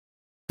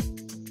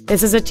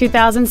This is a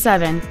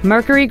 2007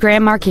 Mercury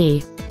Grand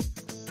Marquis.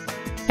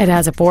 It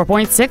has a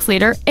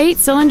 4.6-liter,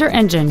 8-cylinder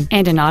engine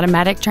and an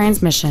automatic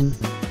transmission.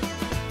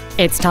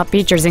 Its top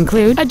features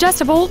include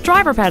adjustable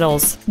driver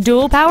pedals,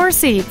 dual power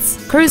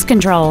seats, cruise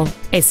control,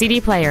 a CD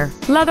player,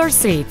 leather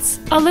seats,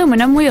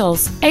 aluminum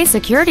wheels, a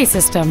security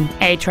system,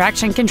 a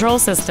traction control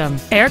system,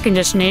 air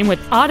conditioning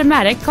with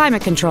automatic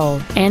climate control,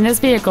 and this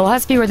vehicle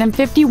has fewer than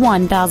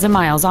 51,000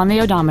 miles on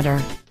the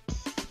odometer.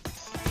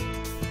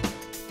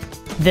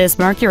 This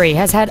Mercury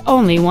has had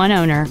only one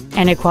owner,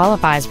 and it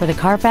qualifies for the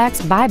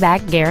Carfax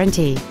buyback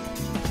guarantee.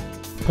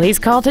 Please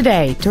call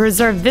today to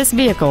reserve this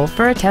vehicle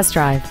for a test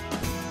drive.